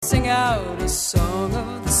sing out a song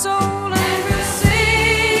of the soul. And we'll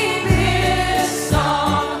sing this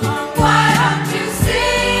song. Why don't you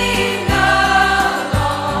sing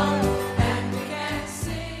along? And we can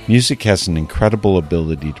sing. Music has an incredible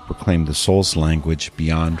ability to proclaim the soul's language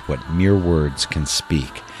beyond what mere words can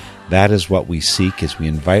speak. That is what we seek as we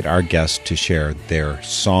invite our guests to share their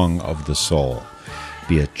song of the soul.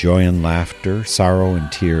 Be it joy and laughter, sorrow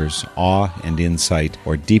and tears, awe and insight,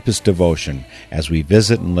 or deepest devotion, as we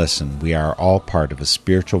visit and listen, we are all part of a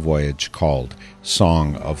spiritual voyage called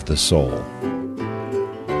Song of the Soul.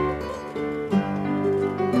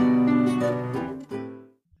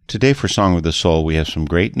 Today for Song of the Soul, we have some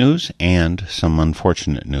great news and some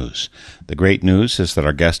unfortunate news. The great news is that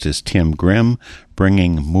our guest is Tim Grimm,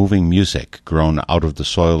 bringing moving music grown out of the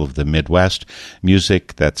soil of the Midwest,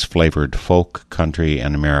 music that's flavored folk, country,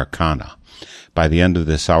 and Americana. By the end of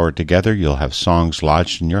this hour together, you'll have songs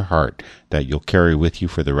lodged in your heart that you'll carry with you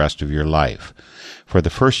for the rest of your life. For the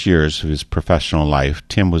first years of his professional life,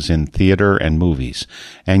 Tim was in theater and movies,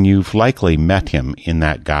 and you've likely met him in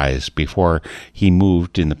that guise before he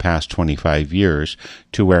moved in the past 25 years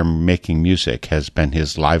to where making music has been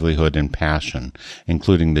his livelihood and passion,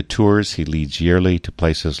 including the tours he leads yearly to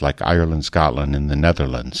places like Ireland, Scotland, and the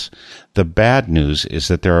Netherlands. The bad news is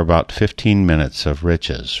that there are about 15 minutes of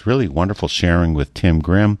riches, really wonderful sharing with Tim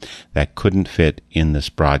Grimm that couldn't fit in this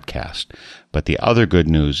broadcast. But the other good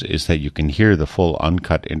news is that you can hear the full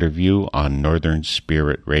uncut interview on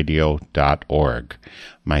northernspiritradio.org.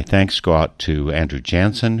 My thanks go out to Andrew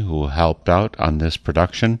Jansen, who helped out on this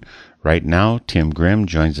production. Right now, Tim Grimm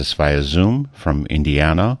joins us via Zoom from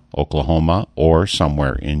Indiana, Oklahoma, or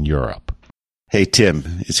somewhere in Europe. Hey, Tim,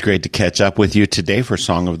 it's great to catch up with you today for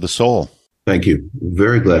Song of the Soul. Thank you.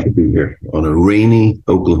 Very glad to be here on a rainy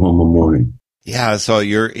Oklahoma morning. Yeah, so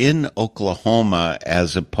you're in Oklahoma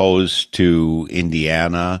as opposed to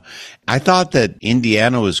Indiana. I thought that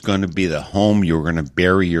Indiana was going to be the home you were going to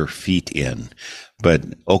bury your feet in, but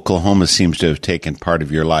Oklahoma seems to have taken part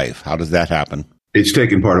of your life. How does that happen? It's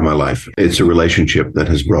taken part of my life. It's a relationship that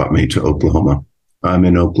has brought me to Oklahoma. I'm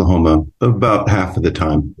in Oklahoma about half of the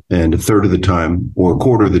time, and a third of the time or a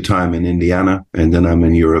quarter of the time in Indiana, and then I'm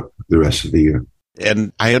in Europe the rest of the year.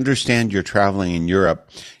 And I understand you're traveling in Europe.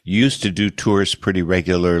 You used to do tours pretty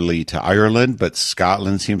regularly to Ireland, but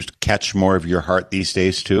Scotland seems to catch more of your heart these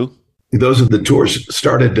days, too. Those are the tours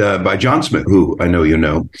started by John Smith, who I know you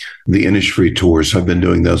know, the Innisfree tours. I've been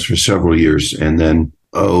doing those for several years. And then,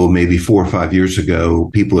 maybe 4 or 5 years ago,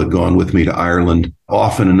 people had gone with me to Ireland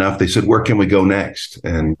often enough. They said, where can we go next?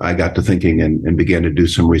 And I got to thinking and began to do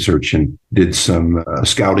some research and did some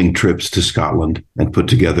scouting trips to Scotland and put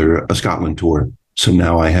together a Scotland tour. So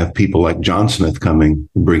now I have people like John Smith coming,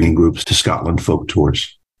 bringing groups to Scotland folk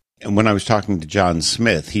tours. And when I was talking to John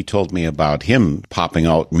Smith, he told me about him popping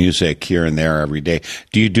out music here and there every day.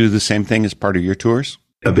 Do you do the same thing as part of your tours?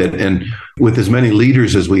 A bit. And with as many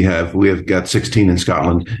leaders as we have got 16 in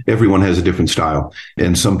Scotland. Everyone has a different style.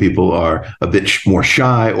 And some people are a bit more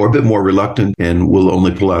shy or a bit more reluctant and will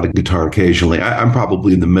only pull out a guitar occasionally. I'm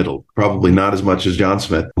probably in the middle, probably not as much as John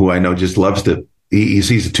Smith, who I know just loves to. He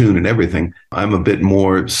sees a tune and everything. I'm a bit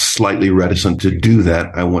more slightly reticent to do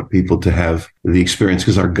that. I want people to have the experience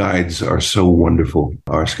because our guides are so wonderful,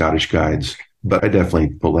 our Scottish guides. But I definitely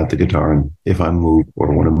pull out the guitar and if I move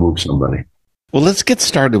or want to move somebody. Well, let's get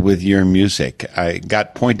started with your music. I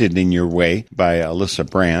got pointed in your way by Alyssa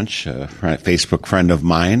Branch, a Facebook friend of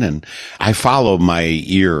mine, and I follow my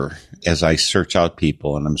ear as I search out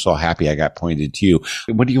people, and I'm so happy I got pointed to you.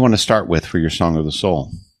 What do you want to start with for your Song of the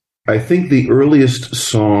Soul? I think the earliest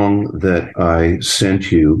song that I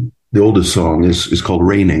sent you, the oldest song, is called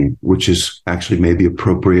Raining, which is actually maybe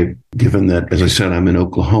appropriate given that, as I said, I'm in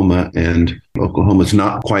Oklahoma, and Oklahoma's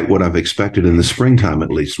not quite what I've expected in the springtime,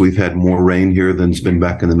 at least. We've had more rain here than's been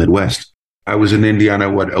back in the Midwest. I was in Indiana,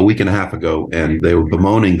 a week and a half ago, and they were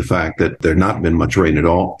bemoaning the fact that there had not been much rain at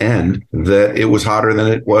all, and that it was hotter than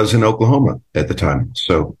it was in Oklahoma at the time.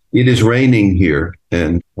 So it is raining here,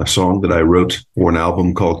 and a song that I wrote for an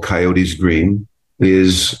album called Coyote's Dream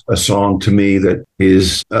is a song to me that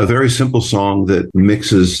is a very simple song that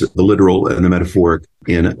mixes the literal and the metaphoric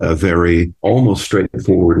in a very almost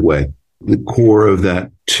straightforward way. The core of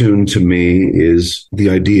that tune to me is the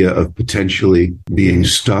idea of potentially being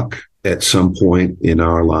stuck at some point in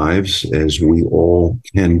our lives, as we all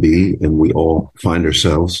can be, and we all find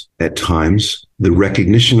ourselves at times. The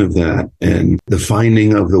recognition of that and the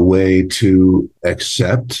finding of the way to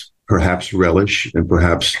accept, perhaps relish, and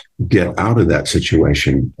perhaps get out of that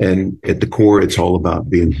situation. And at the core, it's all about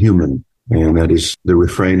being human. And that is the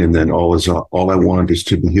refrain. And then all I want is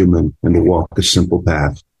to be human and to walk a simple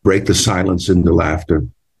path, break the silence into laughter,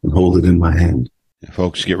 and hold it in my hand.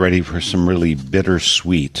 Folks, get ready for some really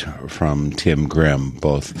bittersweet from Tim Grimm,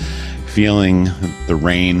 both feeling the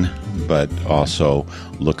rain, but also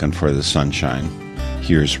looking for the sunshine.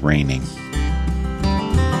 Here's Raining.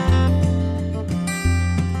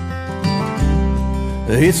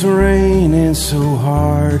 It's raining so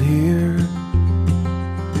hard here,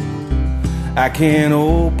 I can't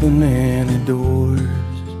open any doors.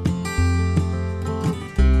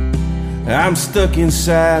 I'm stuck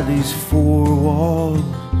inside these four walls,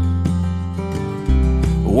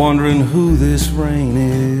 wondering who this rain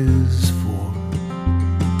is for.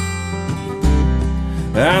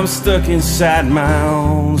 I'm stuck inside my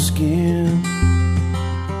own skin,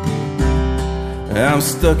 I'm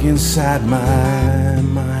stuck inside my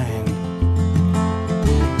mind.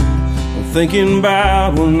 I'm thinking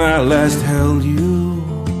about when I last held you,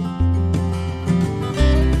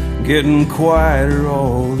 getting quieter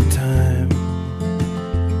all the time.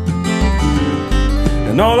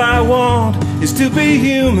 And all I want is to be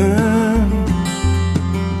human,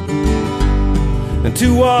 and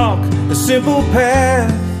to walk a simple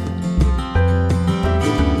path,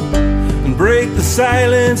 and break the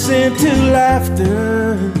silence into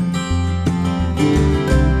laughter,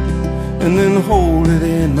 and then hold it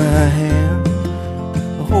in my hand,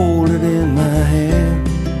 hold it in my hand.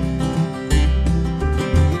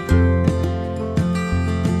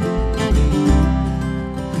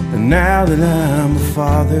 And now that I'm a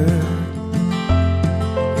father,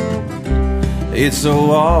 it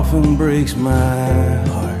so often breaks my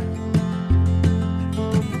heart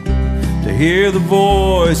to hear the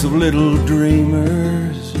voice of little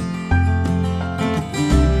dreamers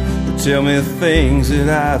who tell me things that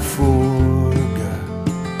I forgot,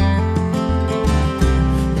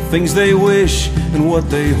 the things they wish and what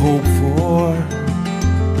they hope for,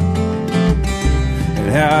 and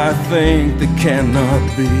how I think they cannot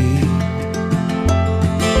be.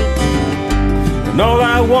 And all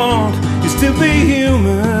I want is to be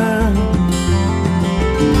human,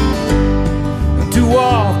 and to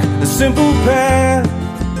walk a simple path,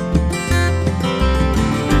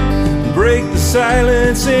 and break the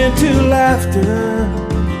silence into laughter,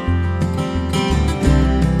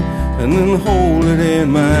 and then hold it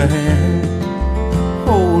in my hand,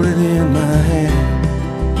 hold it in my hand.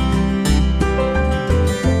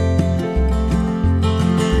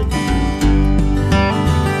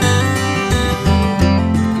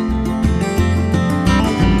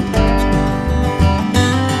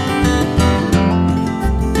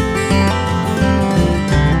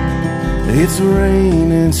 It's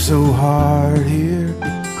raining so hard here,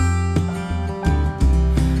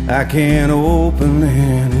 I can't open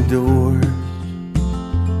any doors.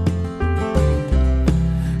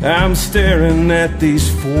 I'm staring at these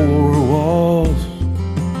four walls,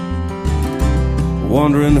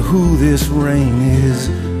 wondering who this rain is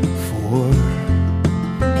for.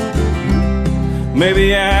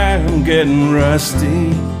 Maybe I'm getting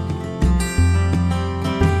rusty,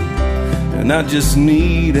 and I just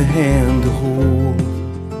need a hand to hold.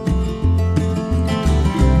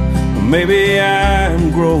 Maybe I'm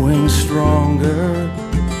growing stronger,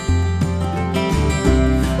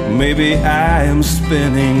 maybe I am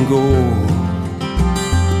spinning gold.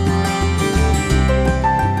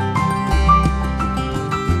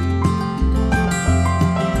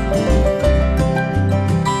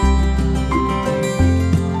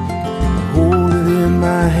 Hold it in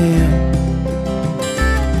my hand,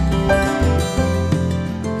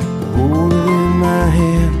 hold it in my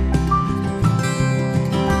hand,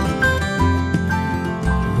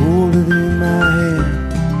 hold it in my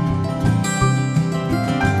hand.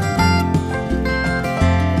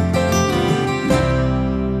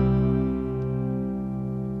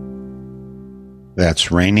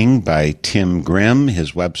 That's Raining by Tim Grimm.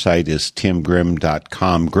 His website is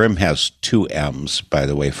timgrimm.com. Grimm has two M's, by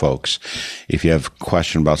the way, folks. If you have a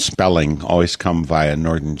question about spelling, always come via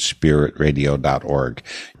northernspiritradio.org.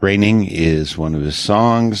 Raining is one of his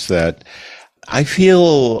songs that I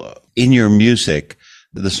feel in your music,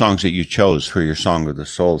 the songs that you chose for your Song of the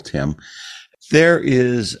Soul, Tim, there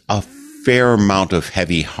is a fair amount of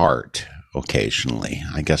heavy heart occasionally,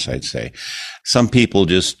 I guess I'd say. Some people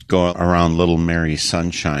just go around Little Mary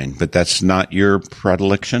Sunshine, but that's not your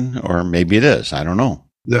predilection, or maybe it is. I don't know.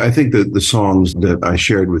 I think that the songs that I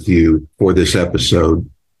shared with you for this episode,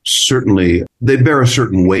 certainly they bear a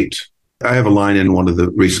certain weight. I have a line in one of the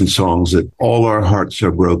recent songs that all our hearts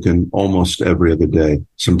are broken almost every other day.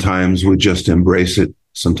 Sometimes we just embrace it.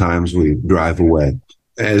 Sometimes we drive away.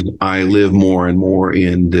 As I live more and more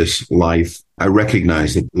in this life, I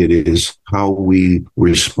recognize that it is how we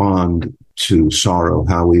respond to sorrow,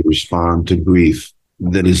 how we respond to grief,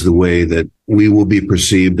 that is the way that we will be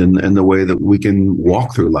perceived and the way that we can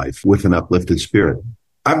walk through life with an uplifted spirit.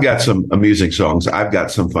 I've got some amusing songs. I've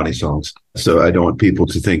got some funny songs. So I don't want people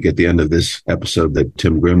to think at the end of this episode that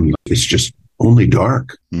Tim Grimm is just only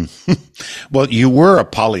dark. Well, you were a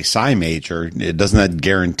poli-sci major. Doesn't that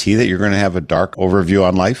guarantee that you're going to have a dark overview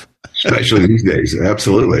on life? Especially these days.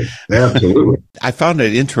 Absolutely. Absolutely. I found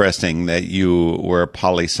it interesting that you were a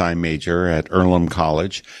poli-sci major at Earlham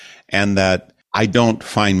College, and that I don't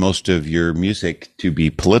find most of your music to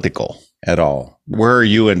be political at all. Where are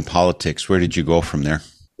you in politics? Where did you go from there?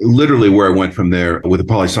 Literally where I went from there with a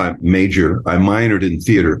poli-sci major, I minored in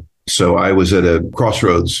theater. So I was at a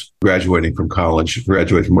crossroads graduating from college,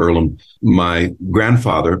 graduating from Earlham. My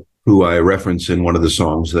grandfather, who I reference in one of the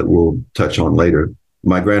songs that we'll touch on later,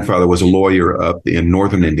 my grandfather was a lawyer up in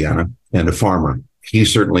northern Indiana and a farmer. He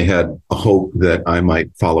certainly had a hope that I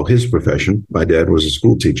might follow his profession. My dad was a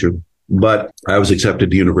school teacher, but I was accepted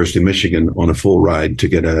to University of Michigan on a full ride to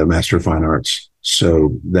get a Master of Fine Arts.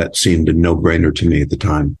 So that seemed a no-brainer to me at the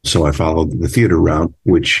time. So I followed the theater route,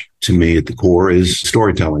 which to me at the core is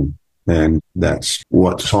storytelling. And that's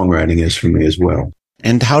what songwriting is for me as well.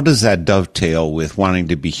 And how does that dovetail with wanting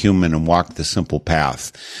to be human and walk the simple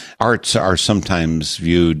path? Arts are sometimes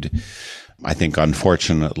viewed, I think,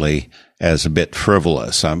 unfortunately, as a bit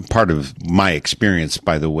frivolous. Part of my experience,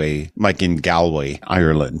 by the way, like in Galway,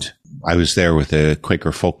 Ireland, I was there with a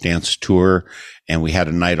Quaker folk dance tour, and we had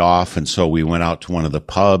a night off. And so we went out to one of the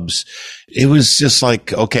pubs. It was just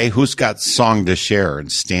like, okay, who's got song to share,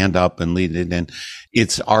 and stand up and lead it in.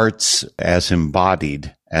 It's arts as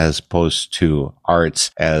embodied as opposed to arts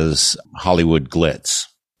as Hollywood glitz.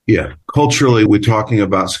 Yeah. Culturally, we're talking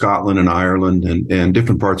about Scotland and Ireland and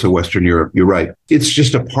different parts of Western Europe. You're right. It's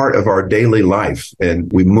just a part of our daily life.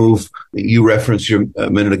 And we move, you referenced a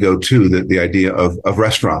minute ago, too, the idea of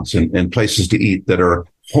restaurants and places to eat that are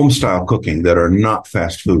home style cooking, that are not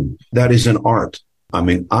fast food. That is an art. I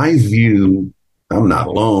mean, I'm not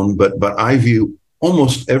alone, but I view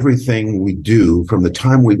almost everything we do from the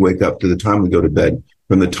time we wake up to the time we go to bed,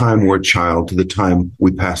 from the time we're a child to the time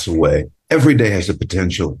we pass away. Every day has the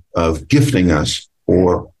potential of gifting us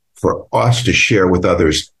or for us to share with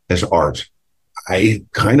others as art. I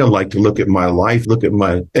kind of like to look at my life, look at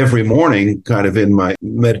my every morning kind of in my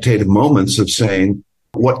meditative moments of saying,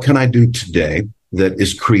 what can I do today that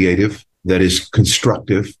is creative, that is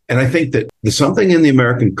constructive? And I think that there's something in the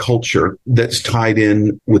American culture that's tied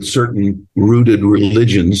in with certain rooted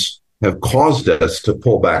religions have caused us to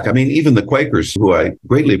pull back. I mean, even the Quakers, who I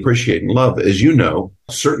greatly appreciate and love, as you know,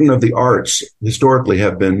 certain of the arts historically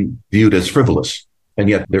have been viewed as frivolous. And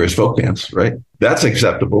yet there is folk dance, right? That's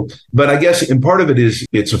acceptable. But I guess, and part of it is,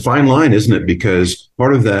 it's a fine line, isn't it? Because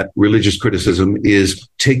part of that religious criticism is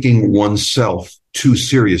taking oneself too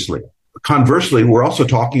seriously. Conversely, we're also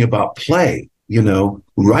talking about play,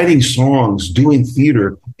 writing songs, doing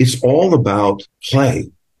theater. It's all about play.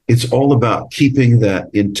 It's all about keeping that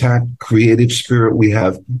intact creative spirit we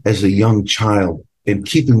have as a young child and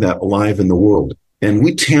keeping that alive in the world. And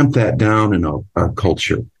we tamp that down in our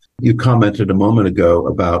culture. You commented a moment ago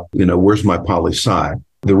about, where's my poli-sci?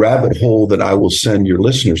 The rabbit hole that I will send your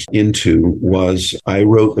listeners into was I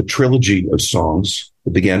wrote a trilogy of songs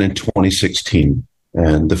that began in 2016.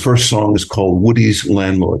 And the first song is called Woody's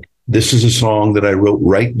Landlord. This is a song that I wrote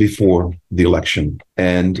right before the election,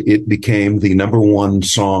 and it became the number one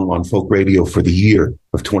song on folk radio for the year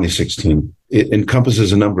of 2016. It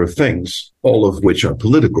encompasses a number of things, all of which are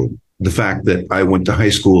political. The fact that I went to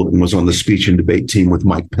high school and was on the speech and debate team with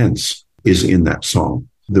Mike Pence is in that song.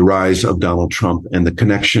 The rise of Donald Trump and the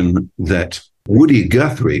connection that Woody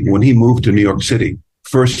Guthrie, when he moved to New York City,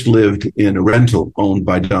 first lived in a rental owned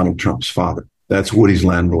by Donald Trump's father. That's Woody's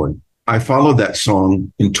Landlord. I followed that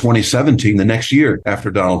song in 2017, the next year after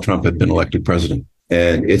Donald Trump had been elected president.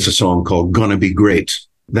 And it's a song called Gonna Be Great.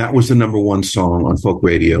 That was the number one song on folk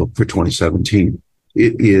radio for 2017.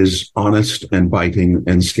 It is honest and biting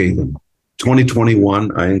and scathing.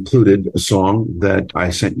 2021, I included a song that I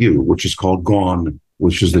sent you, which is called Gone,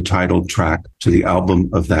 which is the title track to the album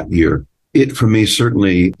of that year. It, for me,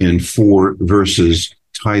 certainly in 4 verses,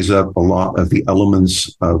 ties up a lot of the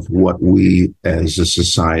elements of what we as a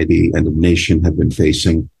society and a nation have been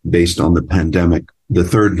facing based on the pandemic. The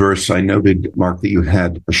 3rd verse, I noted, Mark, that you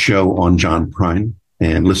had a show on John Prine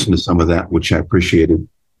and listened to some of that, which I appreciated.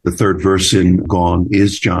 The 3rd verse in Gone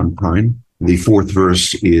is John Prine. The 4th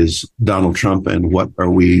verse is Donald Trump and what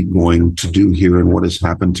are we going to do here and what has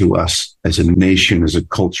happened to us as a nation, as a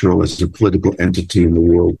cultural, as a political entity in the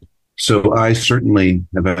world. So I certainly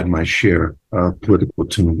have had my share of political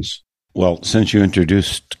tunes. Well, since you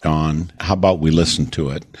introduced Gone, how about we listen to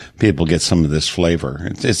it? People get some of this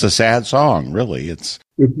flavor. It's a sad song, really. It's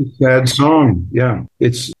a sad song. Yeah.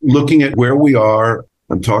 It's looking at where we are.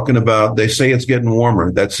 I'm talking about, they say it's getting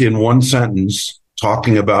warmer. That's in one sentence,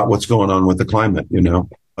 talking about what's going on with the climate, you know.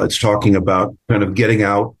 It's talking about kind of getting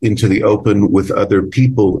out into the open with other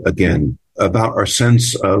people again, about our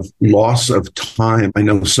sense of loss of time. I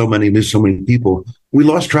know so many people, we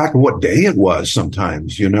lost track of what day it was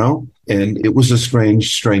sometimes, you know, and it was a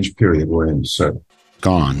strange period we're in. So,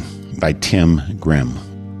 Gone by Tim Grimm.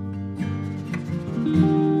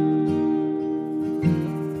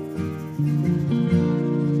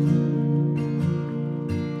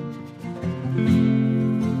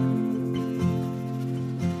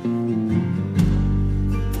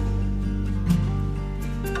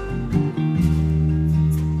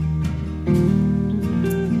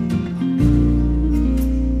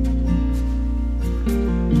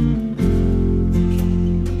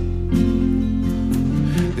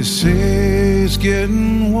 They say it's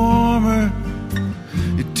getting warmer.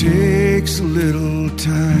 It takes a little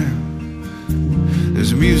time.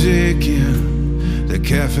 There's music in the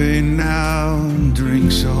cafe now, and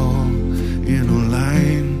drinks all in a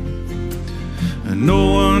line. And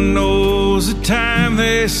no one knows the time,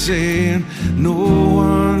 they say, and no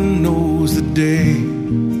one knows the day.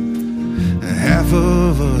 And half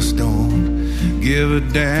of us don't give a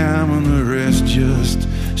damn, and the rest just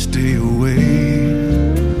stay away.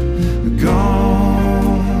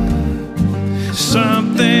 Gone,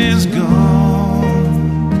 something's gone.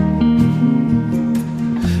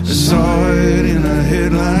 I saw it in a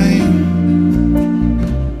headline,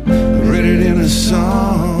 I read it in a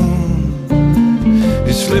song.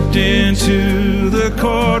 It slipped into the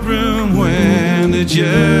courtroom when the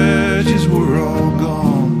judges were all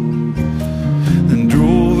gone, then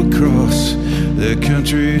drove across the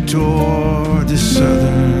country toward the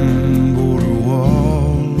southern border wall.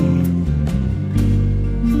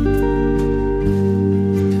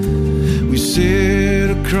 Sit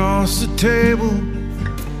across the table,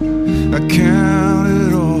 I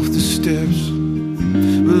counted off the steps,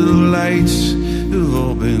 but the lights have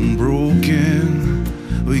all been broken.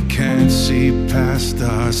 We can't see past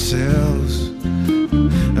ourselves.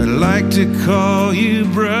 I'd like to call you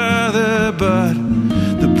brother, but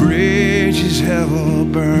the bridges have all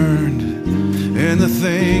burned, and the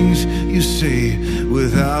things you say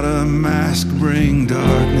without a mask bring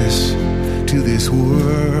darkness to this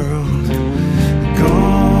world.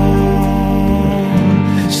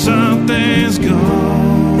 Gone, something's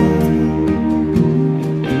gone.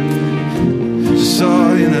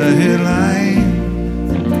 Saw it in a headline,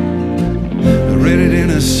 I read it in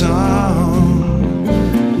a song.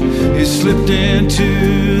 It slipped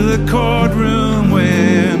into the courtroom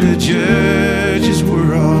when the judges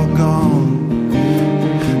were all gone,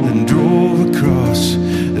 then drove across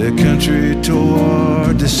the country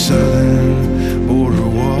toward the southern border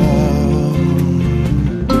wall.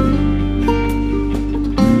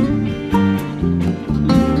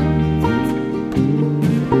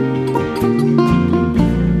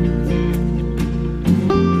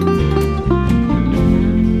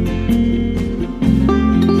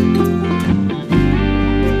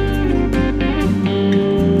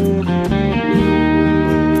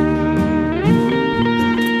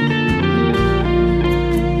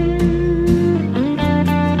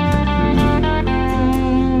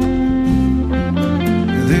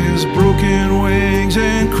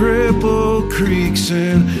 Creeks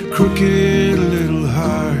and crooked little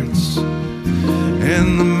hearts,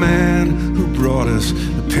 and the man who brought us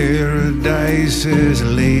the paradise has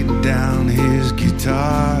laid down his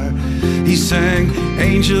guitar. He sang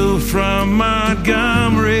Angel from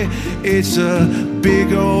Montgomery. It's a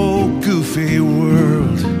big old goofy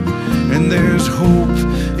world, and there's hope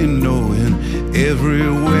in knowing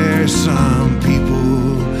everywhere some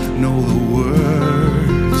people know the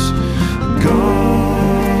words. Gone,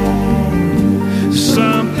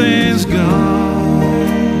 something's gone.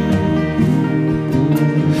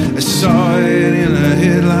 I saw it in a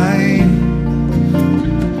headline,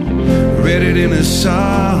 read it in a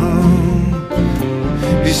song.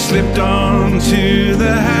 He slipped onto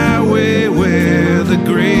the highway where the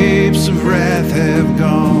grapes of wrath have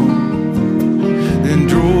gone, then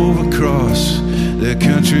drove across the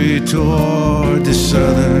country toward the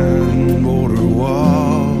southern border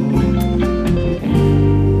wall.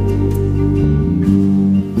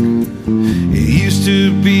 It used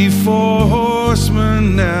to be 4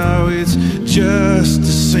 horsemen, now it's just a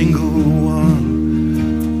single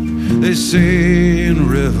one. They say in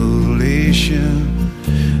Revelation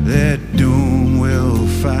that doom will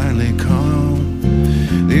finally come.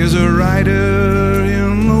 There's a writer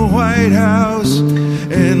in the White House,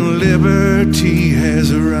 and liberty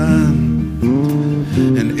has a run.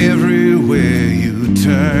 And everywhere you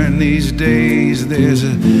turn these days, there's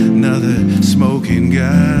another smoking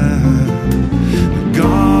gun.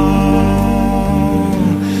 Gone,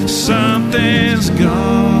 something's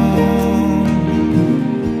gone.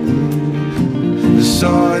 I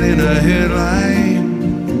saw it in a headline,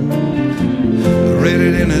 read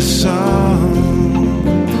it in a song.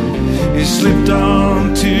 It slipped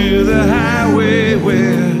onto the highway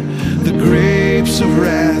where the grapes of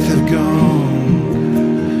wrath have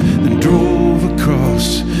gone, and drove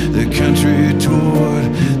across the country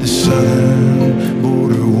toward the southern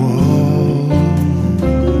border wall.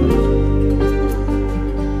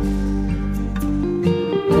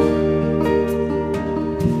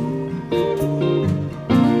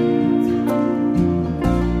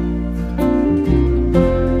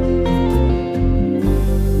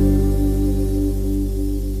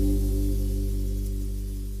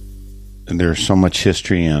 There's so much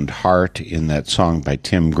history and heart in that song by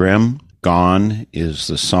Tim Grimm. Gone is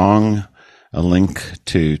the song. A link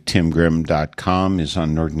to timgrimm.com is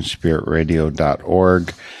on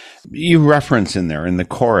northernspiritradio.org. You reference in there, in the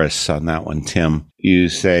chorus on that one, Tim, you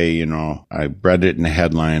say, I read it in a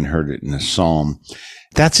headline, heard it in a psalm.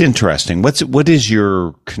 That's interesting. What is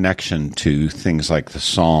your connection to things like the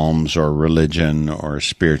Psalms or religion or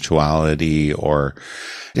spirituality, or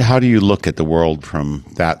how do you look at the world from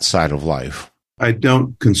that side of life? I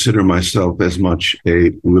don't consider myself as much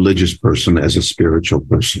a religious person as a spiritual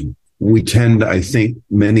person. We tend, I think,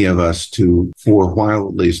 many of us to, for a while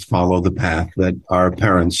at least, follow the path that our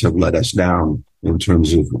parents have led us down in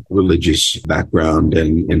terms of religious background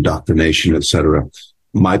and indoctrination, etc.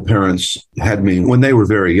 My parents had me when they were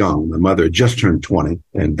very young. My mother had just turned 20,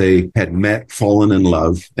 and they had met, fallen in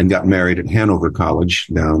love, and got married at Hanover College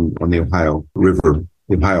down on the Ohio River,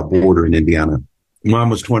 the Ohio border in Indiana. Mom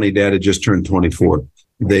was 20, Dad had just turned 24.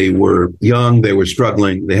 They were young, they were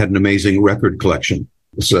struggling, they had an amazing record collection.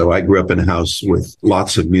 So I grew up in a house with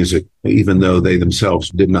lots of music, even though they themselves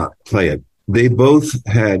did not play it. They both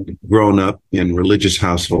had grown up in religious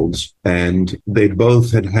households, and they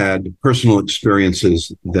both had had personal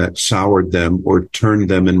experiences that soured them or turned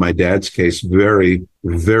them, in my dad's case, very,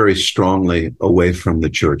 very strongly away from the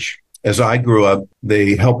church. As I grew up,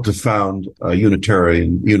 they helped to found a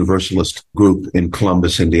Unitarian Universalist group in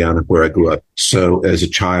Columbus, Indiana, where I grew up. So as a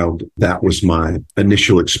child, that was my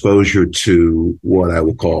initial exposure to what I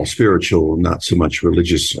would call spiritual, not so much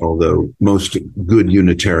religious, although most good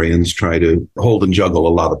Unitarians try to hold and juggle a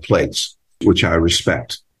lot of plates, which I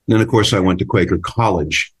respect. Then, of course, I went to Quaker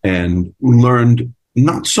College and learned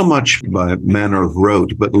not so much by manner of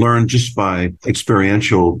rote, but learned just by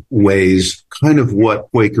experiential ways, kind of what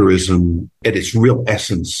Quakerism at its real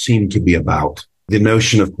essence seemed to be about. The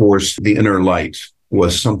notion, of course, the inner light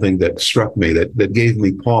was something that struck me, that gave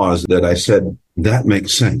me pause, that I said, that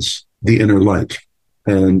makes sense, the inner light.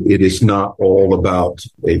 And it is not all about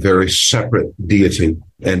a very separate deity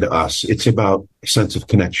and us. It's about a sense of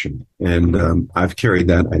connection. And I've carried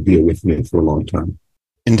that idea with me for a long time.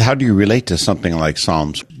 And how do you relate to something like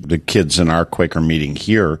Psalms? The kids in our Quaker meeting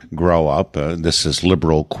here grow up. This is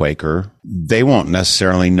liberal Quaker. They won't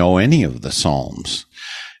necessarily know any of the Psalms.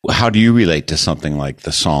 How do you relate to something like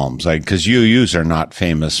the Psalms? Because UUs are not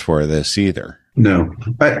famous for this either. No.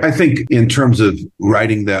 I think in terms of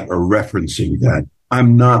writing that or referencing that,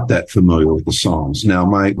 I'm not that familiar with the Psalms. Now,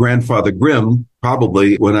 my grandfather Grimm,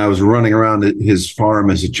 probably when I was running around at his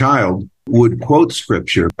farm as a child, would quote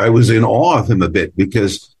scripture. I was in awe of him a bit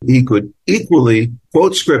because he could equally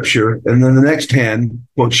quote scripture and then the next hand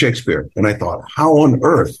quote Shakespeare. And I thought, how on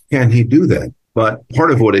earth can he do that? But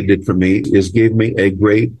part of what it did for me is gave me a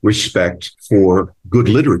great respect for good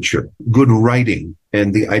literature, good writing,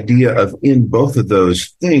 and the idea of in both of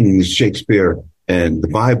those things, Shakespeare and the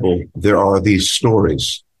Bible, there are these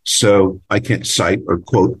stories. So I can't cite or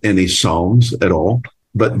quote any Psalms at all.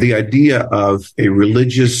 But the idea of a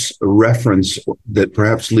religious reference that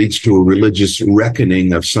perhaps leads to a religious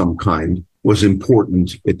reckoning of some kind was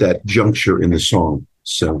important at that juncture in the song.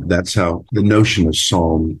 So that's how the notion of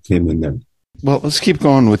psalm came in there. Well, let's keep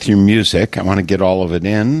going with your music. I want to get all of it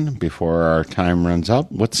in before our time runs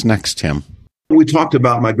up. What's next, Tim? We talked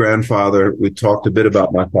about my grandfather. We talked a bit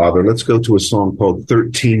about my father. Let's go to a song called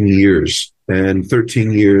 13 Years. And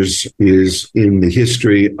 13 Years is in the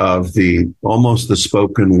history of almost the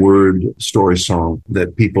spoken word story song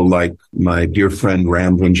that people like my dear friend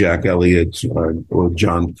Ramblin' Jack Elliott or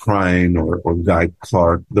John Prine or Guy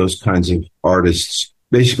Clark, those kinds of artists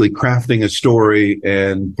basically crafting a story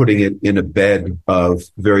and putting it in a bed of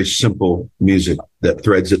very simple music that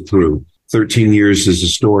threads it through. 13 Years is a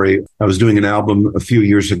story. I was doing an album a few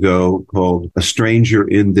years ago called A Stranger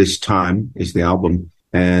in This Time is the album.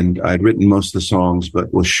 And I'd written most of the songs,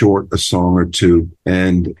 but was short a song or two.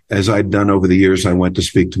 And as I'd done over the years, I went to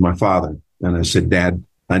speak to my father. And I said, Dad,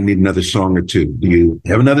 I need another song or two. Do you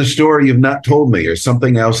have another story you've not told me or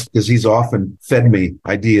something else? Because he's often fed me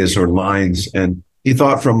ideas or lines. And he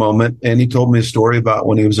thought for a moment and he told me a story about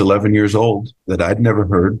when he was 11 years old that I'd never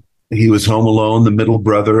heard. He was home alone, the middle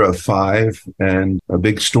brother of 5, and a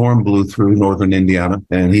big storm blew through northern Indiana.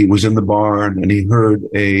 And he was in the barn and he heard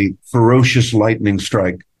a ferocious lightning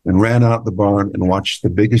strike and ran out the barn and watched the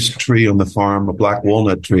biggest tree on the farm, a black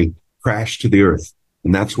walnut tree, crash to the earth.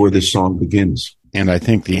 And that's where this song begins. And I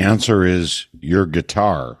think the answer is your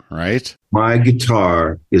guitar, right? My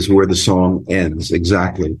guitar is where the song ends,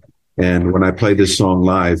 exactly. And when I play this song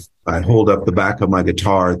live, I hold up the back of my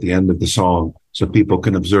guitar at the end of the song so people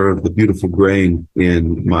can observe the beautiful grain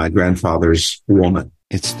in my grandfather's walnut.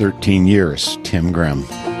 It's 13 years, Tim Grimm.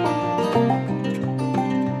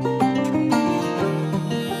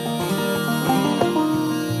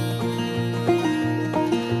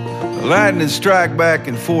 A lightning strike back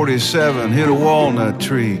in 47 hit a walnut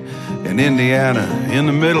tree in Indiana in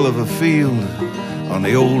the middle of a field on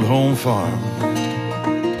the old home farm.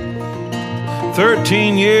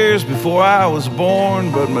 13 years before I was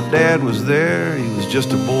born, but my dad was there. He was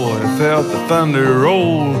just a boy. I felt the thunder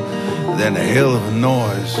roll, then a hell of a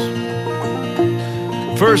noise.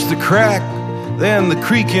 First the crack, then the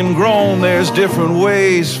creaking groan. There's different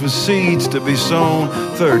ways for seeds to be sown.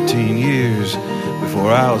 13 years before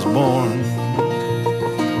I was born.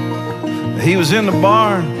 He was in the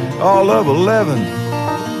barn, all of 11.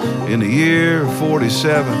 In the year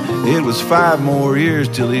 47, it was 5 more years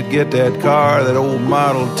till he'd get that car, that old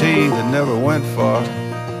Model T that never went far.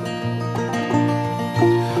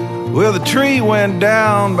 Well, the tree went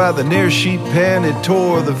down by the near sheep pen. It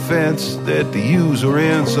tore the fence that the ewes were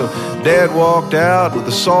in. So Dad walked out with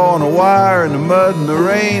a saw and a wire in the mud and the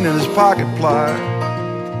rain and his pocket plier.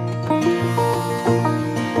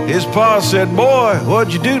 His pa said, "Boy,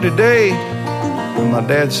 what'd you do today?" And my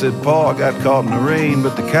dad said, "Pa, I got caught in the rain,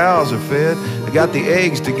 but the cows are fed. I got the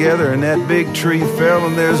eggs together and that big tree fell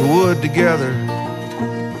and there's wood together."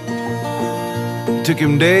 It took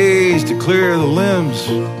him days to clear the limbs.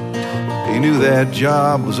 He knew that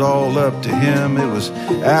job was all up to him. It was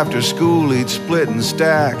after school he'd split and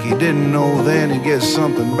stack. He didn't know then he'd get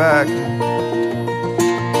something back.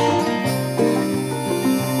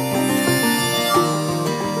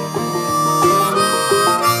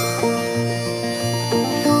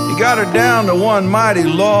 Got her down to one mighty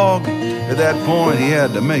log. At that point he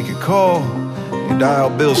had to make a call. He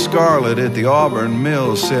dialed Bill Scarlett at the Auburn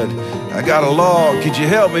mill. Said, "I got a log, could you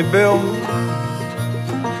help me, Bill?"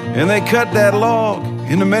 And they cut that log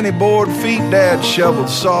into many board feet. Dad shoveled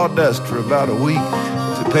sawdust for about a week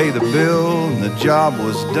to pay the bill, and the job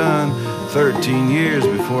was done 13 years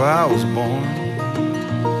before I was born.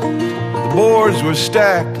 The boards were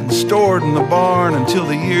stacked and stored in the barn until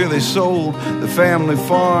the year they sold the family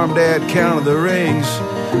farm. Dad counted the rings,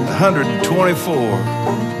 124.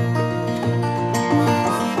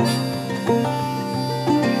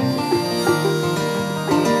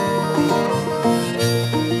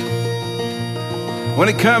 When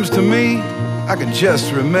it comes to me, I can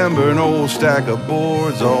just remember an old stack of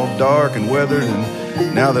boards, all dark and weathered,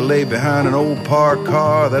 and now they lay behind an old parked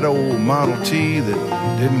car, that old Model T that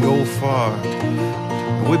didn't go far.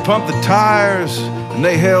 We pumped the tires and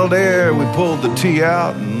they held air. We pulled the T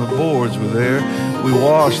out and the boards were there. We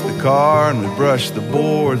washed the car and we brushed the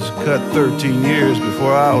boards, cut 13 years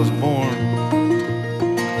before I was born.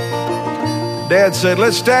 Dad said,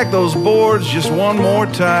 "Let's stack those boards just one more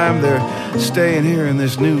time. They're staying here in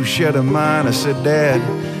this new shed of mine." I said, "Dad,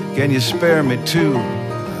 can you spare me 2?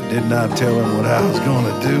 I did not tell him what I was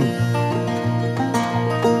gonna do.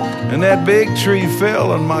 And that big tree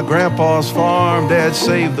fell on my grandpa's farm. Dad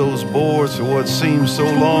saved those boards for what seemed so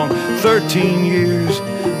long, 13 years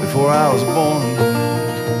before I was born.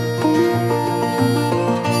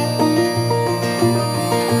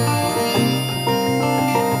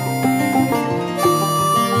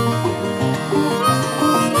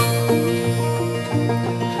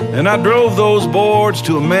 And I drove those boards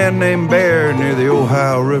to a man named Bear near the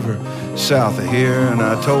Ohio River, south of here, and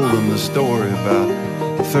I told him the story about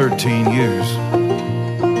 13 years.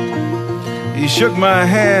 He shook my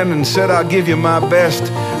hand and said, "I'll give you my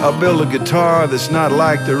best. I'll build a guitar that's not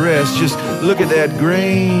like the rest. Just look at that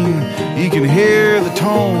grain, you can hear the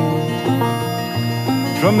tone.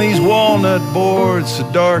 From these walnut boards so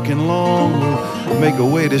dark and long, we'll make a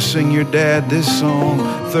way to sing your dad this song.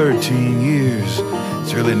 13 years,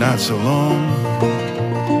 it's really not so long.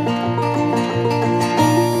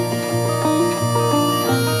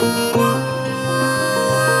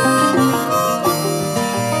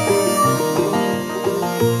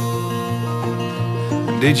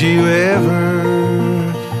 Did you ever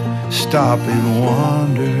stop and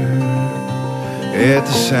wonder at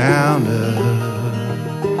the sound of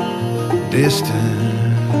distant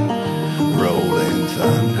rolling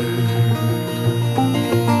thunder?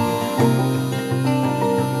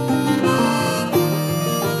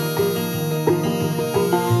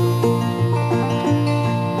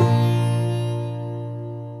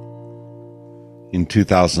 In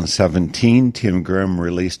 2017, Tim Grimm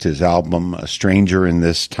released his album, A Stranger in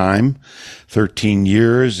This Time. 13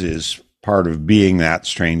 years is part of being that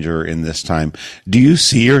stranger in this time. Do you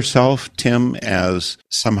see yourself, Tim, as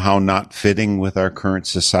somehow not fitting with our current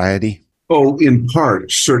society? Oh, in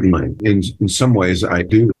part, certainly. In some ways, I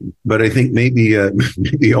do. But I think maybe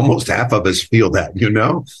almost half of us feel that,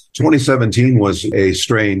 2017 was a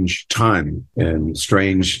strange time, and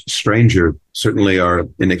stranger certainly are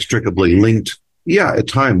inextricably linked. Yeah, at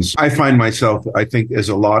times I find myself, I think, as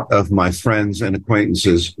a lot of my friends and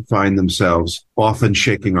acquaintances find themselves, often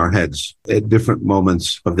shaking our heads at different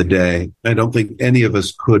moments of the day. I don't think any of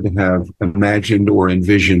us could have imagined or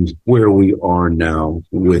envisioned where we are now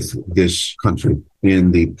with this country in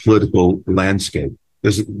the political landscape.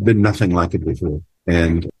 There's been nothing like it before.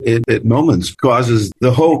 And it at moments causes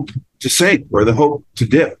the hope to sink or the hope to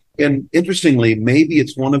dip. And interestingly, maybe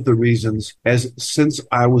it's one of the reasons, since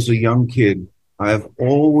I was a young kid, I've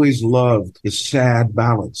always loved the sad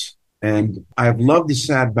ballads. And I've loved the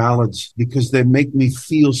sad ballads because they make me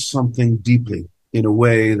feel something deeply in a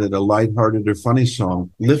way that a lighthearted or funny song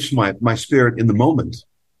lifts my spirit in the moment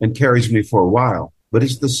and carries me for a while. But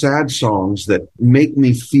it's the sad songs that make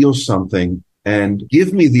me feel something and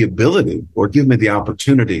give me the ability or give me the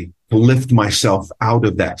opportunity to lift myself out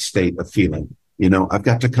of that state of feeling. I've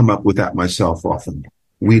got to come up with that myself often.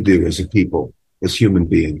 We do as a people, as human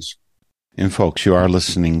beings. And folks, you are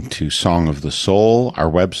listening to Song of the Soul, our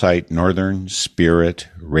website,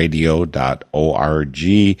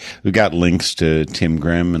 northernspiritradio.org. We've got links to Tim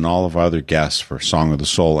Grimm and all of our other guests for Song of the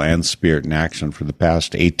Soul and Spirit in Action for the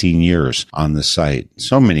past 18 years on the site.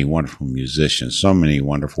 So many wonderful musicians, so many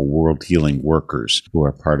wonderful world healing workers who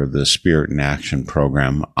are part of the Spirit in Action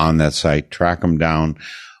program on that site. Track them down.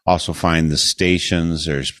 Also find the stations.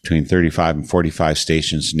 There's between 35 and 45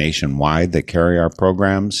 stations nationwide that carry our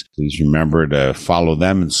programs. Please remember to follow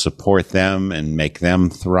them and support them and make them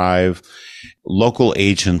thrive. Local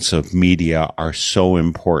agents of media are so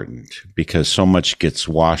important because so much gets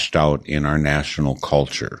washed out in our national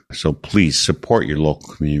culture. So please support your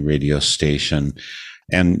local community radio station.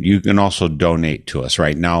 And you can also donate to us.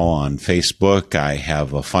 Right now on Facebook, I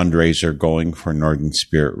have a fundraiser going for Northern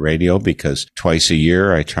Spirit Radio because twice a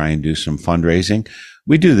year I try and do some fundraising.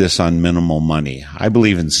 We do this on minimal money. I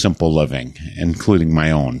believe in simple living, including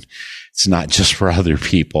my own. It's not just for other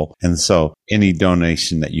people. And so any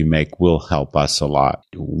donation that you make will help us a lot.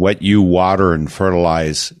 What you water and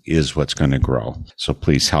fertilize is what's going to grow. So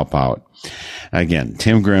please help out. Again,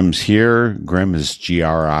 Tim Grimm's here. Grimm is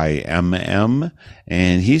Grimm,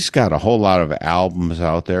 and he's got a whole lot of albums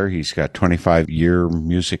out there. He's got a 25-year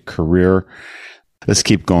music career. Let's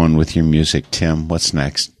keep going with your music, Tim. What's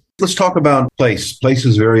next? Let's talk about place. Place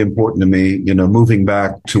is very important to me. Moving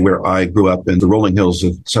back to where I grew up in the rolling hills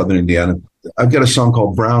of southern Indiana, I've got a song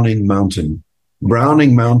called Browning Mountain.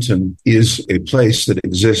 Browning Mountain is a place that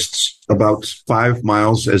exists about 5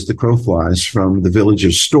 miles as the crow flies from the village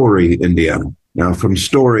of Story, Indiana. Now, from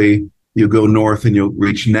Story, you go north and you'll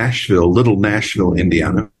reach Nashville, Little Nashville,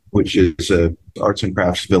 Indiana, which is a arts and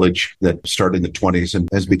crafts village that started in the 1920s and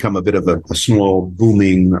has become a bit of a small,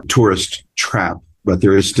 booming tourist trap. But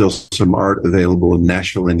there is still some art available in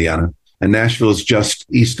Nashville, Indiana. And Nashville is just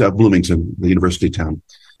east of Bloomington, the university town.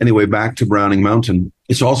 Anyway, back to Browning Mountain.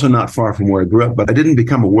 It's also not far from where I grew up, but I didn't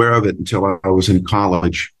become aware of it until I was in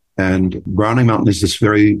college. And Browning Mountain is this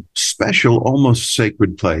very special, almost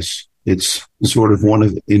sacred place. It's sort of one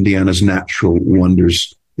of Indiana's natural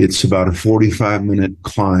wonders. It's about a 45-minute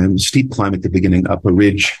climb, steep climb at the beginning, up a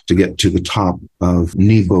ridge to get to the top of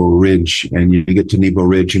Nebo Ridge. And you get to Nebo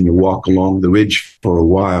Ridge and you walk along the ridge for a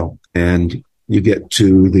while. And you get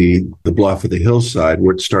to the bluff of the hillside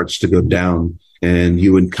where it starts to go down. And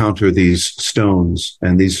you encounter these stones.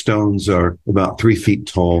 And these stones are about 3 feet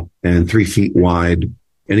tall and 3 feet wide,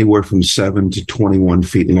 anywhere from 7 to 21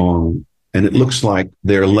 feet long. And it looks like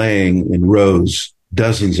they're laying in rows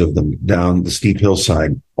dozens of them down the steep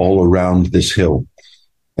hillside all around this hill.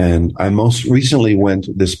 And I most recently went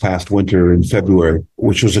this past winter in February,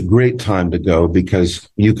 which was a great time to go because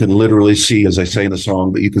you can literally see, as I say in the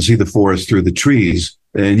song, but you can see the forest through the trees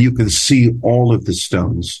and you can see all of the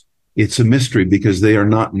stones. It's a mystery because they are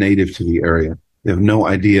not native to the area. They have no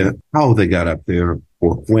idea how they got up there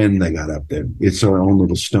or when they got up there. It's our own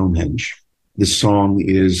little Stonehenge. This song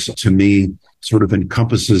is, to me, sort of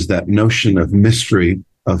encompasses that notion of mystery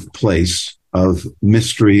of place, of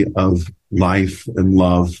mystery of life and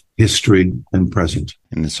love, history and present.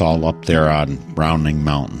 And it's all up there on Browning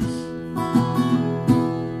Mountain.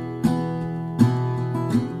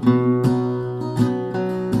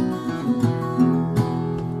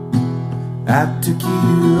 I took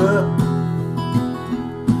you up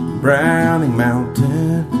Browning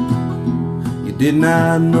Mountain. You did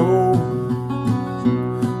not know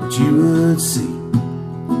what you would see.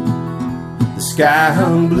 The sky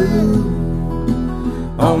hung blue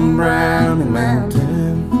on Browning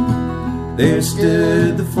Mountain. There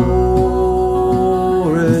stood the forest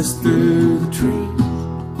through the trees.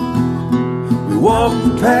 We walked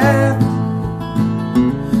the path,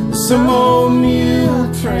 some old mule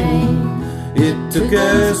train. It took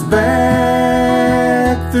us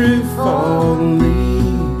back through fallen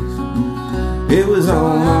leaves. It was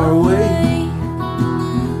on our way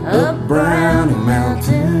up Browning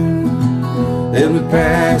Mountain. Then we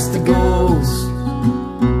passed the ghost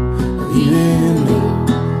of Eden Lee.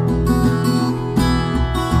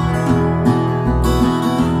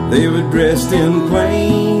 They were dressed in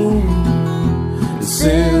plain and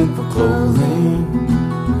simple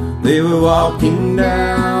clothing. They were walking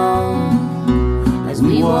down as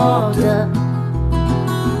we walked up,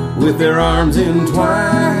 with their arms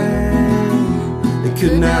entwined. They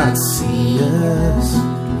could not see us.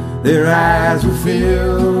 Their eyes were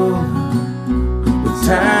filled with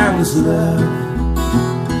timeless love.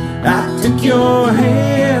 I took your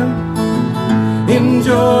hand in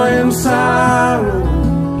joy and sorrow.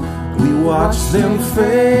 We watched them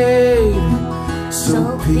fade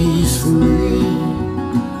so peacefully.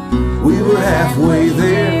 We were halfway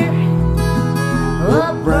there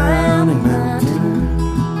up Browning Mountain,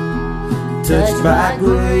 touched by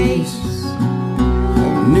grace,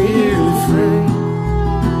 nearly free.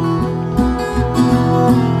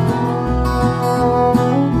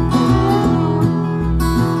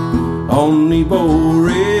 On Nebo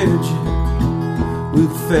Ridge, we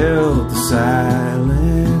felt the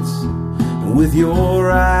silence, and with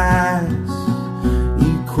your eyes,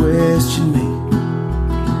 you questioned me.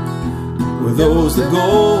 Were those the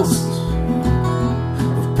ghosts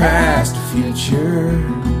of past or future?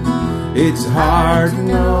 It's hard to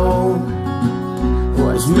know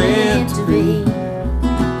what was meant to be.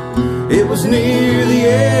 It was near the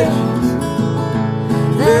edge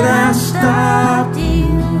that I stopped you.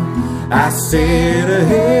 I said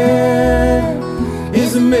ahead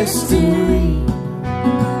is a mystery.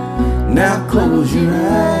 Now close your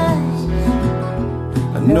eyes.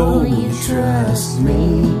 I know you trust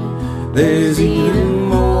me. There's even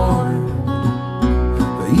more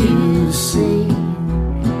for you to see.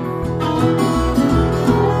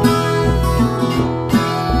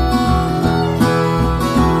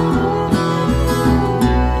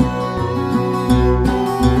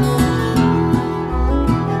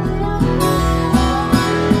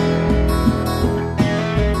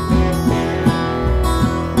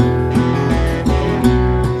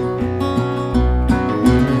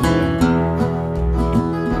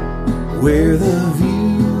 Where the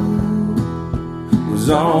view was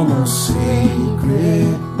almost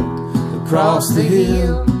sacred, across the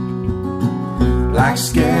hill like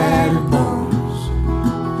scattered bones,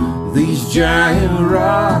 these giant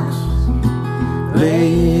rocks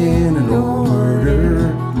lay in an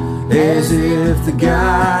order, as if the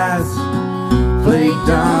gods played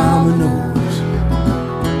dominoes.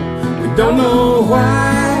 We don't know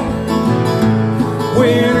why,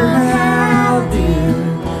 when or how, dear,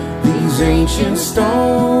 these ancient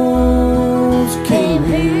stones came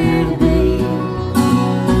here to be,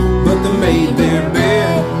 but they made their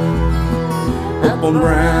bed up on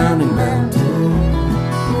Browning Mountain.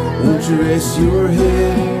 Won't you rest your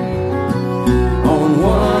head on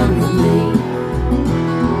one with me?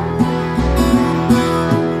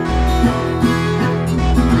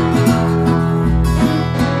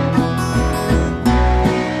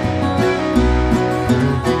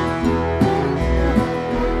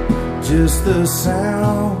 Just the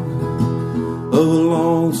sound of a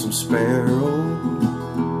lonesome sparrow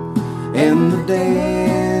and the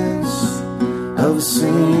dance of a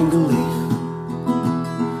single leaf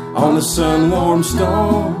on a sun-warmed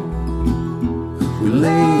stone we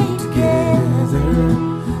lay together.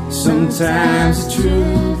 Sometimes the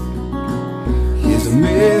truth is a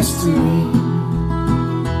mystery.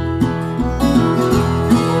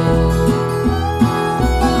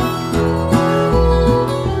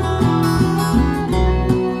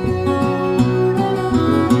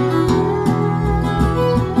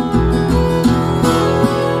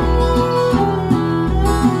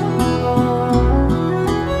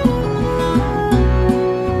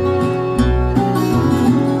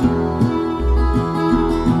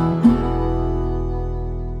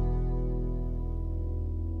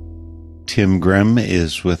 Tim Grimm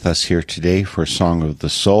is with us here today for Song of the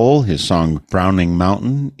Soul. His song Browning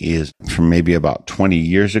Mountain is from maybe about 20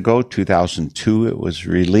 years ago, 2002 it was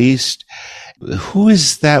released. Who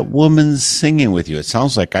is that woman singing with you? It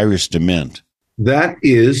sounds like Iris DeMint. That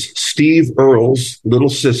is Steve Earle's little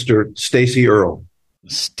sister, Stacy Earle.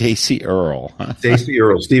 Stacy Earle. Stacy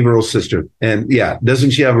Earle, Steve Earle's sister. And yeah,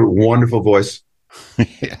 doesn't she have a wonderful voice?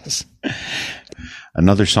 Yes.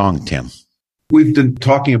 Another song, Tim. We've been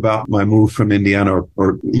talking about my move from Indiana,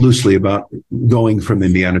 or loosely about going from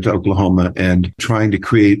Indiana to Oklahoma and trying to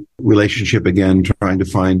create relationship again, trying to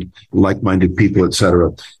find like-minded people,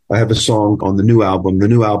 etc. I have a song on the new album. The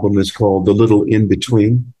new album is called The Little In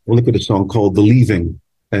Between. We'll look at a song called The Leaving.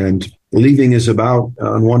 And leaving is about,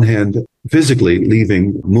 on one hand, physically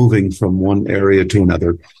leaving, moving from one area to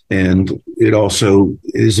another. And it also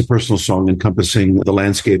is a personal song encompassing the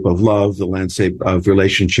landscape of love, the landscape of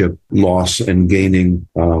relationship, loss, and gaining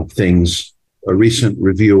things. A recent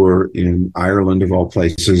reviewer in Ireland, of all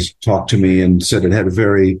places, talked to me and said it had a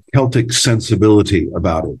very Celtic sensibility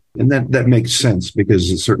about it. And that makes sense,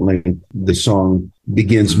 because it's certainly the song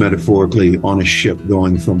begins metaphorically on a ship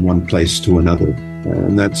going from one place to another.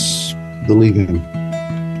 And that's The Leaving.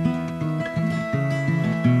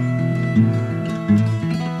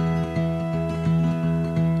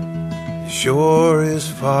 The shore is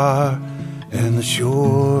far and the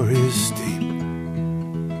shore is steep.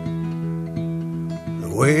 The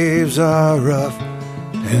waves are rough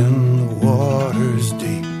and the water's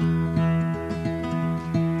deep.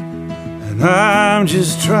 And I'm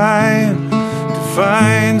just trying to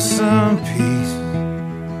find some peace.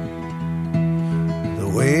 The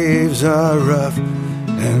waves are rough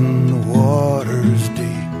and the water's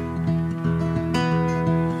deep.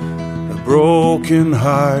 A broken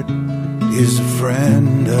heart is a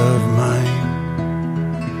friend of mine.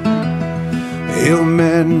 He'll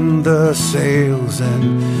mend the sails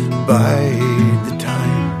and bide the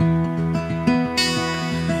time.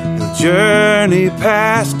 He'll journey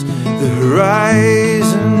past the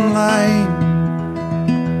horizon line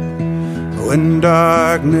when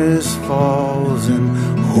darkness falls and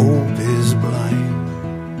hope is blind.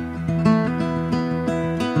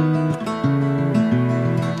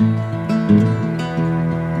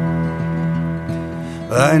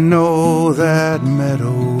 I know that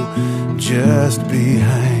meadow just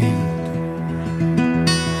behind,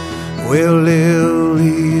 where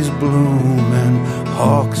lilies bloom and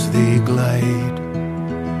hawks they glide.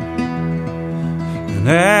 And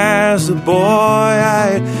as a boy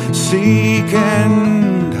I'd seek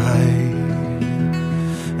and hide,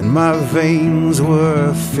 and my veins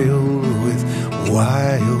were filled with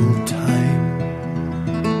wild time.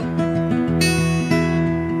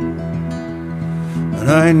 And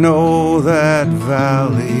I know that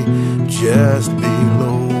valley just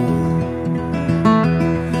below,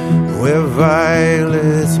 where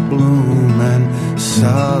violets bloom and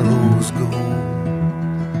sorrows go,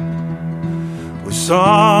 where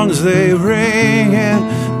songs they ring and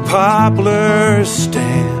poplars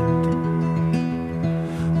stand,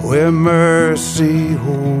 where mercy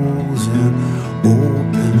holds an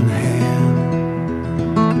open hand.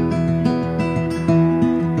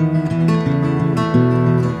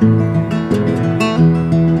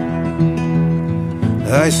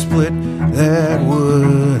 I split that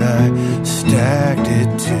wood, I stacked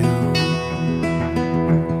it too,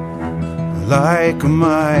 like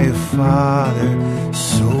my father,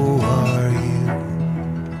 so are you.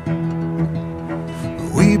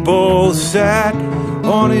 We both sat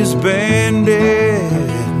on his bended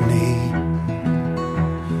knee,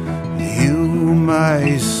 you,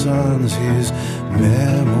 my sons, his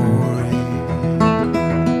memory.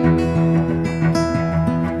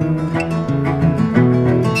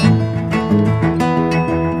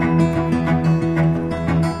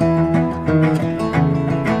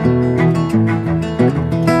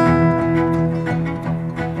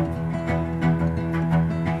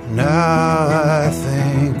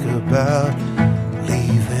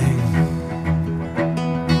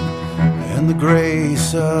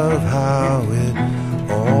 Of how it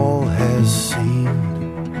all has seemed.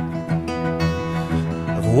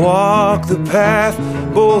 walk the path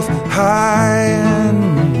both high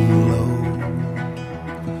and low,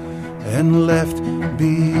 and left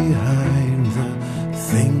behind the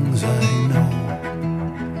things I know.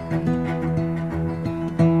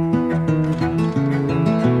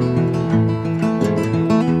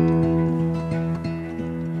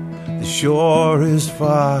 The shore is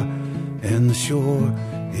far and the shore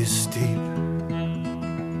is steep.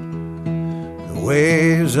 The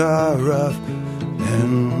waves are rough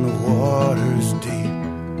and the water's deep.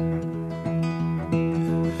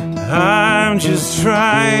 I'm just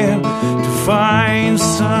trying to find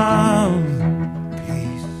some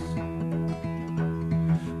peace.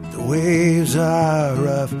 The waves are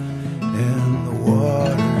rough and the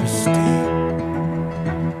water's deep.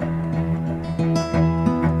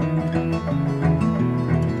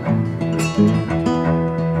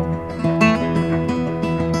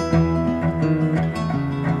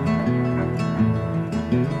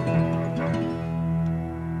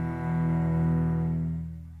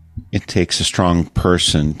 It takes a strong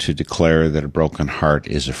person to declare that a broken heart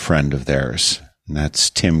is a friend of theirs. And that's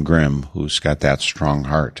Tim Grimm, who's got that strong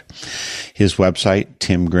heart. His website,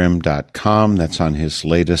 timgrimm.com, that's on his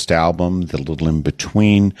latest album, The Little In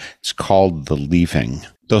Between. It's called The Leaving.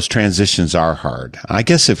 Those transitions are hard. I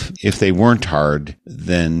guess if they weren't hard,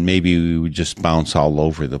 then maybe we would just bounce all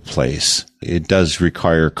over the place. It does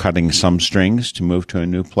require cutting some strings to move to a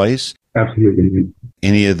new place. Absolutely.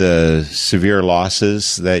 Any of the severe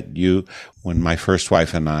losses that when my first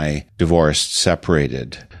wife and I divorced,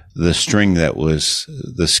 separated, the string that was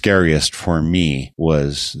the scariest for me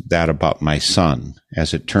was that about my son.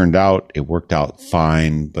 As it turned out, it worked out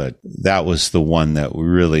fine, but that was the one that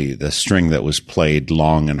really, the string that was played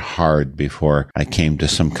long and hard before I came to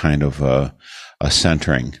some kind of a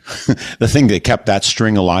centering. The thing that kept that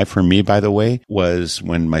string alive for me, by the way, was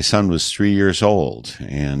when my son was 3 years old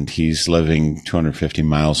and he's living 250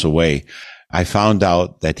 miles away. I found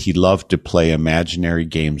out that he loved to play imaginary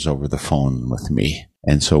games over the phone with me.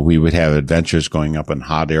 And so we would have adventures going up in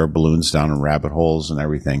hot air balloons down in rabbit holes and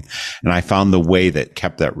everything. And I found the way that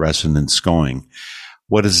kept that resonance going.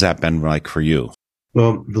 What has that been like for you?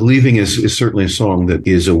 Well, The Leaving is certainly a song that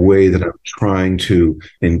is a way that I'm trying to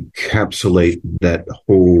encapsulate that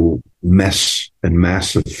whole mess and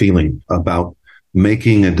massive feeling about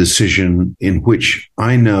making a decision in which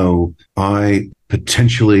I know I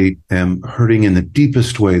potentially am hurting in the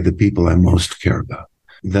deepest way the people I most care about.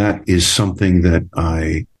 That is something that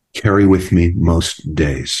I carry with me most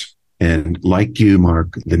days. And like you,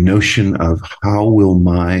 Mark, the notion of how will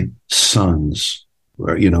my sons,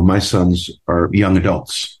 my sons are young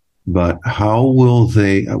adults, but how will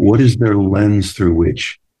what is their lens through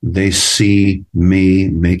which they see me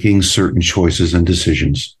making certain choices and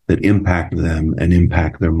decisions that impact them and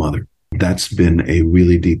impact their mother? That's been a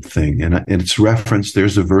really deep thing. And it's referenced,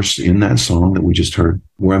 there's a verse in that song that we just heard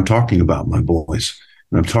where I'm talking about my boys.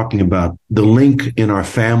 And I'm talking about the link in our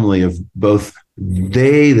family of both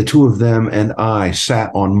the two of them, and I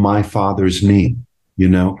sat on my father's knee.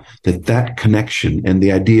 That connection and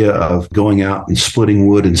the idea of going out and splitting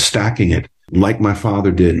wood and stacking it like my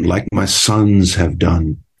father did, like my sons have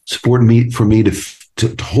done. It's important for me to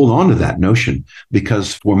hold on to that notion,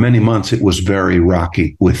 because for many months it was very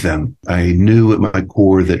rocky with them. I knew at my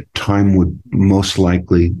core that time would most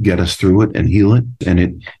likely get us through it and heal it.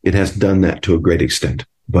 And it has done that to a great extent.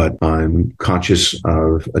 But I'm conscious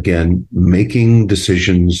of, again, making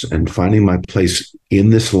decisions and finding my place in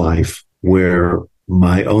this life where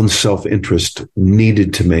my own self-interest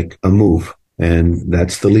needed to make a move. And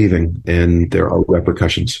that's the leaving. And there are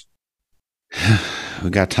repercussions. We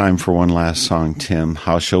got time for one last song, Tim.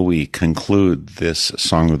 How shall we conclude this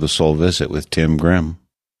Song of the Soul visit with Tim Grimm?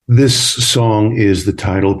 This song is the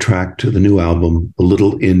title track to the new album, A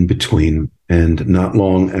Little In Between. And not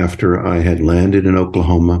long after I had landed in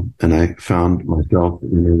Oklahoma and I found myself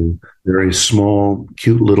in a very small,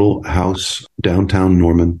 cute little house downtown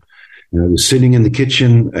Norman, I was sitting in the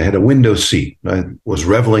kitchen. I had a window seat. I was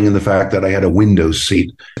reveling in the fact that I had a window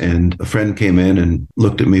seat. And a friend came in and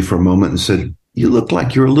looked at me for a moment and said, "You look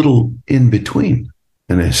like you're a little in between."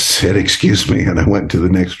 And I said, "Excuse me." And I went to the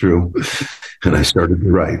next room and I started to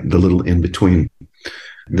write The Little In Between.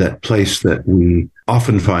 That place that we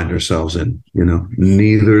often find ourselves in,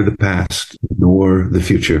 neither the past nor the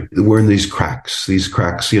future. We're in these cracks, who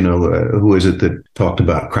is it that talked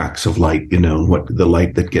about cracks of light, what the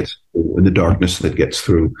light that gets through and the darkness that gets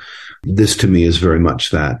through. This to me is very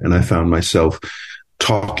much that. And I found myself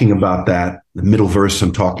talking about that. The middle verse,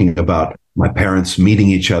 I'm talking about my parents meeting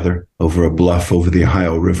each other over a bluff over the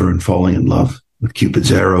Ohio River and falling in love with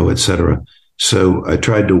Cupid's arrow, etc. So I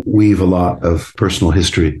tried to weave a lot of personal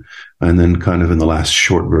history. And then kind of in the last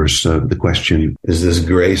short verse, the question, is this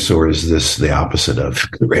grace or is this the opposite of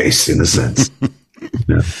grace in a sense?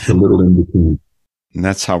 A little in between. And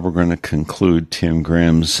that's how we're going to conclude Tim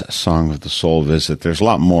Grimm's Song of the Soul visit. There's a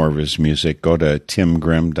lot more of his music. Go to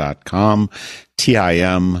timgrimm.com,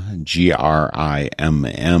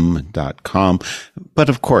 timgrimm.com. But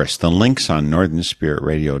of course, the link's on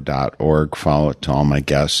northernspiritradio.org. Follow it to all my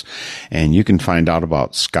guests. And you can find out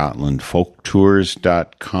about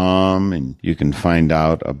scotlandfolktours.com, and you can find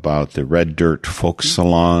out about the Red Dirt Folk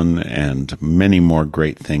Salon and many more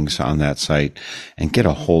great things on that site, and get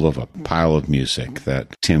a hold of a pile of music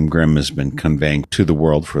that Tim Grimm has been conveying to the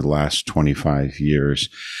world for the last 25 years.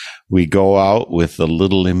 We go out with a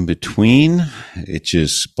little in between. It's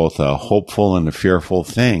just both a hopeful and a fearful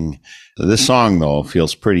thing. This song, though,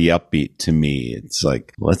 feels pretty upbeat to me. It's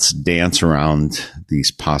like, let's dance around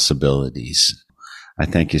these possibilities. I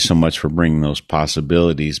thank you so much for bringing those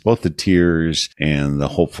possibilities, both the tears and the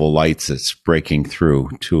hopeful lights that's breaking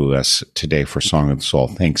through to us today for Song of the Soul.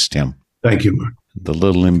 Thanks, Tim. Thank you, Mark. The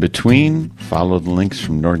little in between, follow the links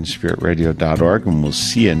from northernspiritradio.org, and we'll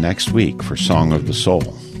see you next week for Song of the Soul.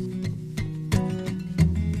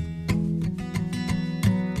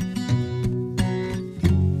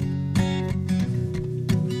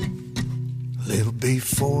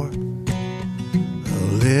 Before, a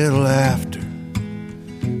little after.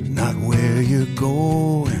 It's not where you're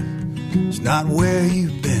going, it's not where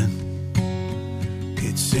you've been.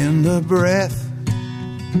 It's in the breath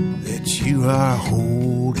that you are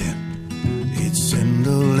holding. It's in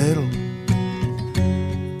the little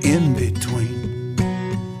in between.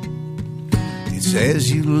 It's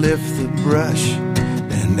as you lift the brush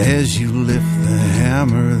and as you lift the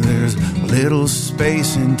hammer, there's a little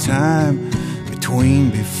space in time between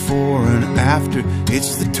before and after.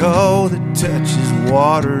 It's the toe that touches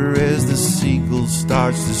water as the seagull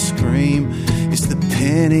starts to scream. It's the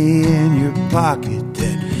penny in your pocket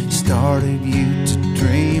that started you to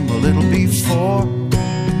dream. A little before,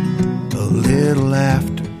 a little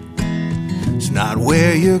after. It's not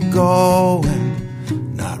where you're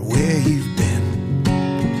going, not where you've been.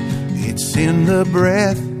 It's in the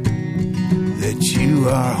breath that you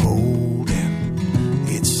are holding.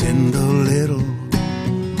 It's in the little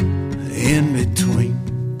in between.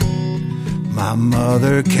 My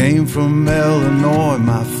mother came from Illinois,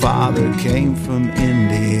 my father came from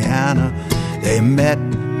Indiana. They met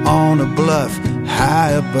on a bluff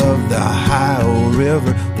high above the Ohio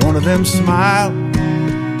River. One of them smiled,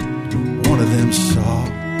 one of them saw,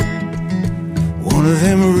 one of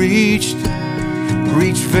them reached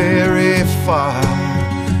very far.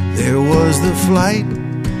 There was the flight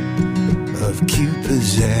of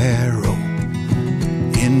Cupid's arrow.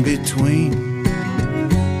 In between,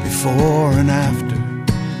 before and after.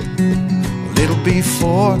 A little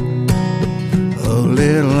before, a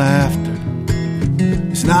little after.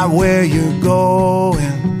 It's not where you're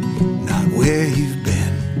going, not where you've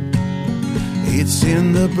been. It's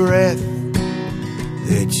in the breath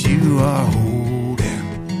that you are holding.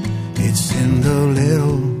 It's in the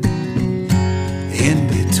little in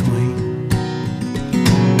between.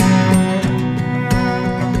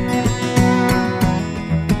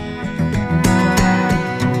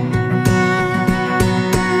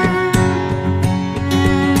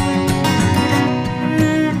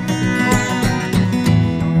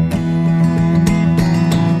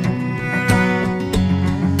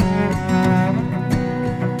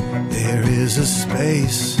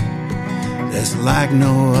 That's like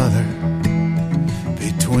no other,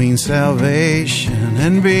 between salvation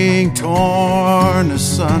and being torn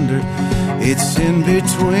asunder. It's in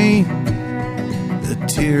between the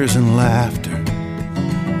tears and laughter.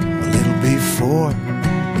 A little before,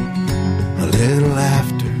 a little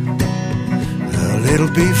after. A little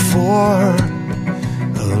before,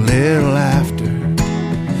 a little after.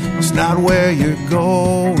 It's not where you're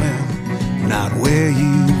going, not where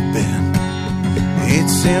you've been.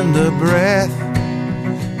 It's in the breath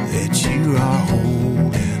that you are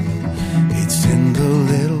holding. It's in the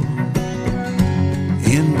little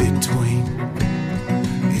in between.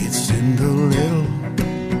 It's in the little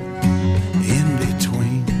in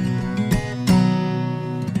between.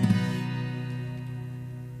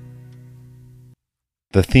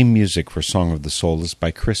 The theme music for Song of the Soul is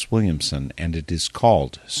by Chris Williamson, and it is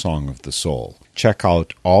called Song of the Soul. Check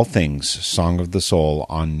out all things Song of the Soul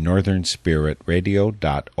on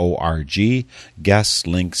northernspiritradio.org, guests,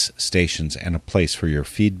 links, stations, and a place for your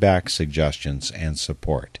feedback, suggestions, and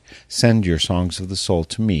support. Send your Songs of the Soul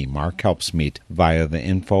to me, Mark Helpsmeet, via the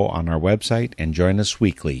info on our website, and join us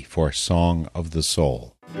weekly for Song of the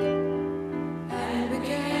Soul.